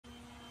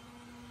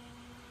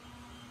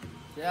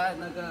现在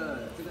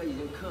这个已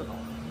经刻好了。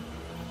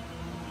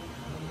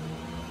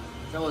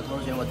像我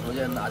同学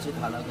拿去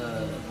他那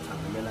个厂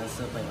里面的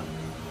设备了，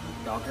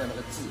雕刻那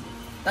个字。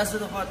但是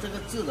的话，这个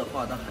字的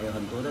话，它还有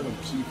很多那种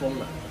披风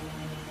的，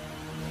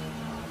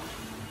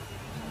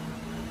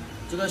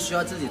这个需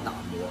要自己打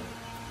磨。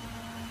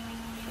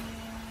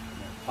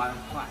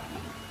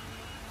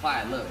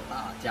快乐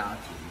大家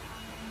庭，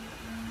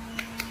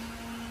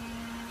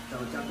再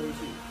加东西，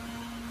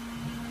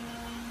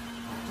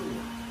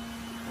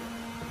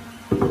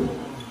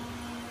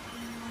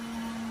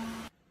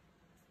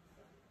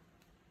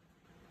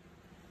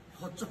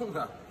好重啊！好重啊！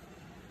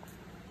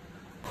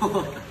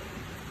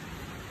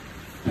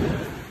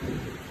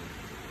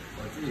我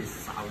自己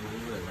烧了，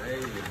哎呀！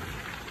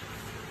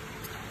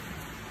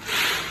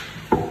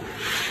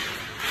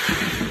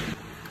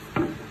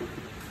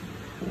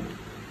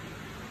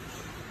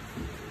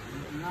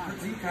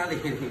自己看的，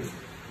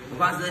不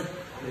管是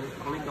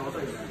帮你搞出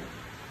来的。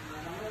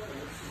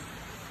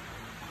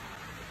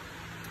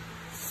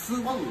师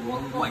傅，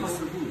外师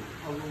傅。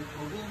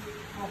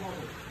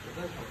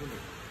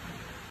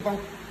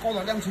高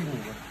了2.5的，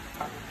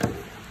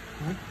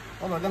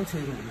高了2.5的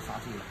啥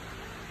子了？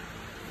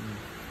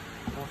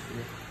高10，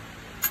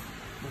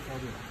不高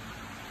点。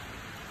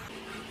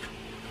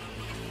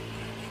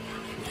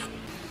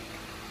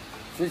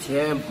之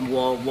前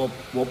我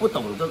不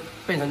懂，就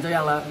变成这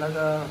样了。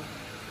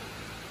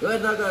因为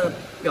那个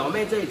表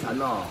面这一层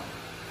哦，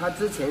它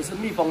之前是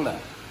密封的，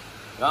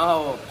然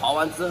后刨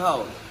完之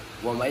后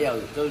我没有，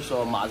就是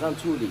说马上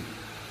处理，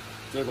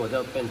结果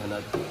就变成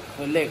了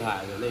会裂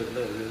开，裂开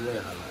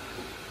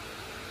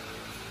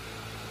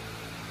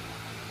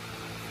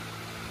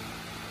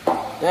了。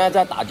现在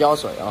在打胶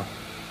水啊。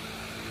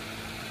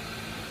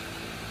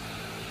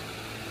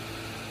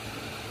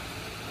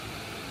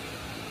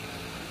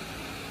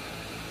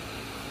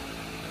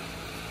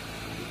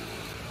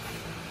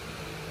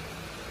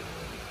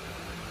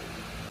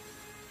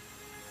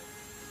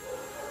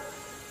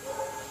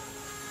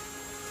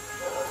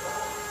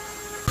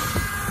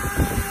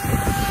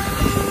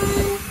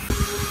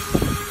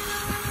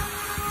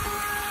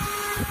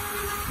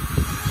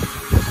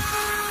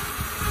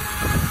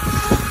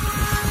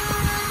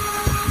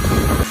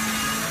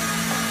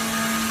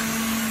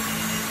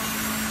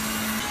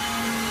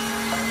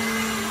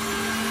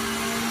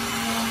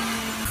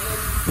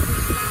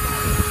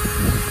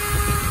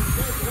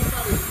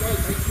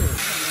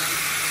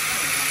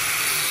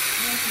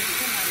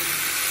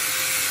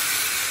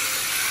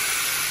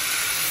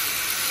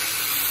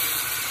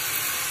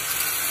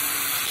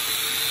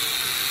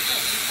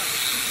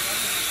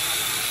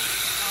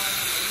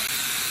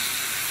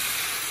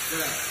对。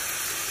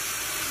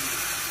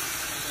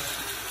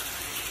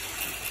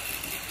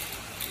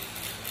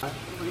我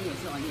们也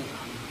是玩电茶。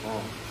哦。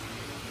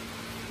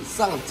上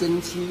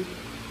真漆。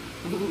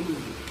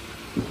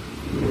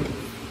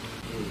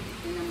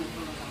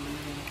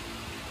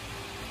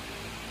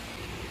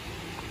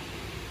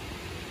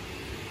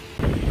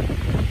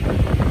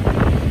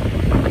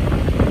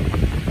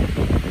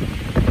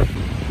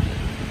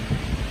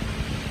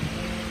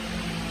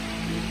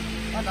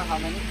那到後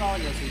面啲歌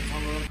又是差唔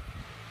多。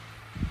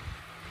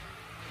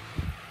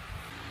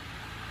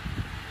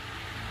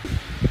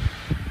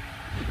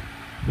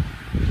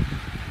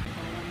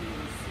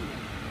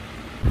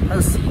它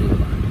是洗的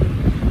吧？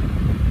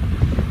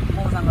摸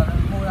上個，當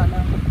然啦，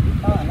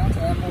車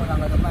摸上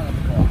個都賣得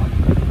過。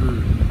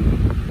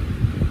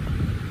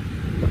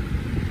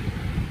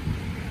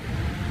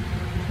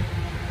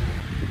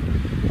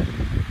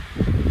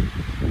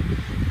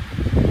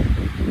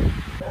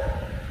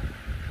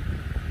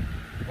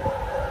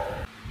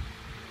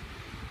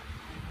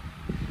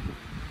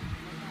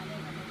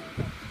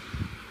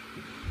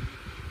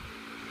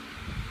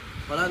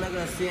好了，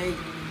先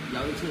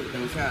摇一次，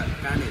等一下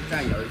干了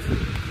再摇一次，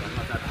然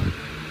后再打，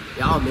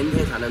然后明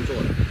天才能做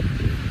的。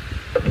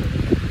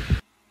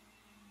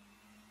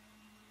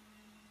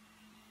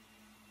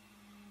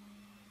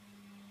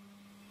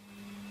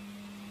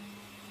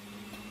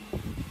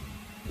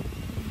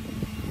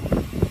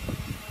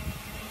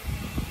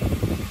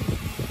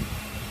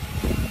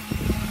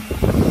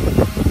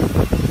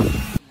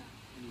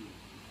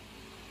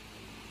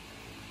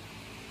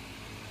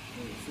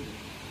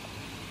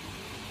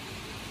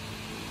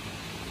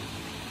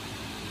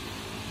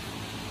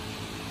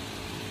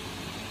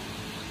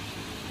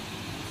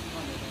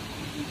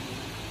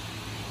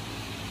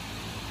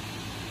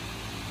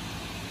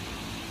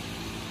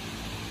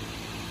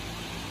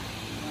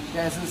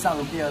现在是上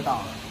第2道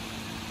了，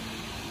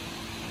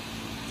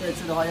这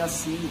次的话要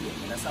稀一点，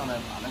给它上来，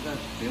把那个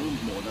不用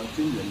抹得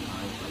均匀啊，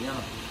怎样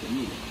便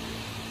宜点。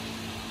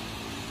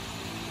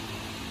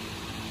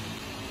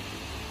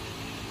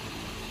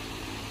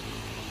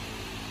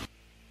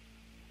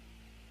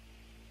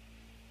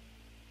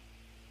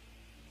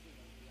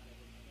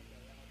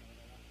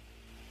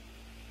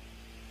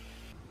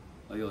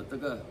哎呦，这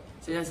个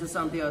现在是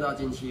上第2道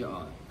金漆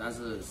啊，但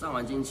是上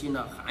完金漆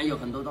呢，还有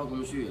很多道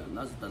工序，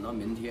那是等到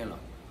明天了。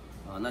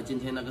啊，那今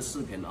天那个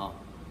视频啊，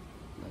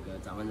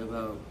咱们这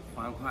个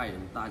欢快人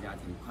大家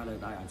庭、快乐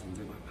大家庭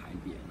这块牌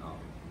匾啊，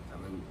咱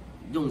们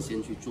用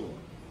心去做，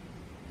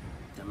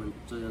咱们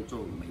就像做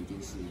每一件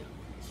事一样。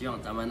希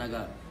望咱们那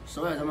个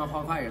所有咱们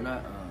欢快人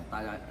呢，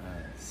大家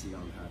希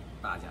望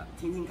大家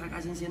天天开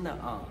开心心的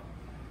啊，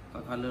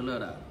快快乐乐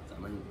的，咱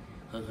们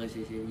和和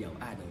谐谐有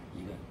爱的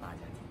一个大家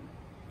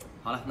庭。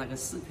好了，那个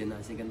视频呢，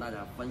先跟大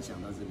家分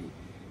享到这里，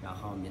然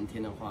后明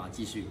天的话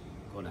继续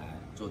过来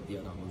做第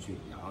二道工序，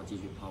然后继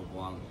续抛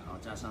光，然后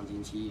加上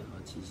金漆和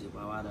七七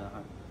八八的，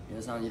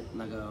连上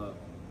那个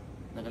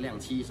亮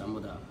漆什么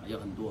的，还有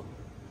很多。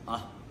好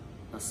了，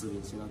那视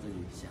频先到这里，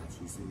下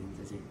期视频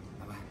再见，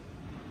拜拜。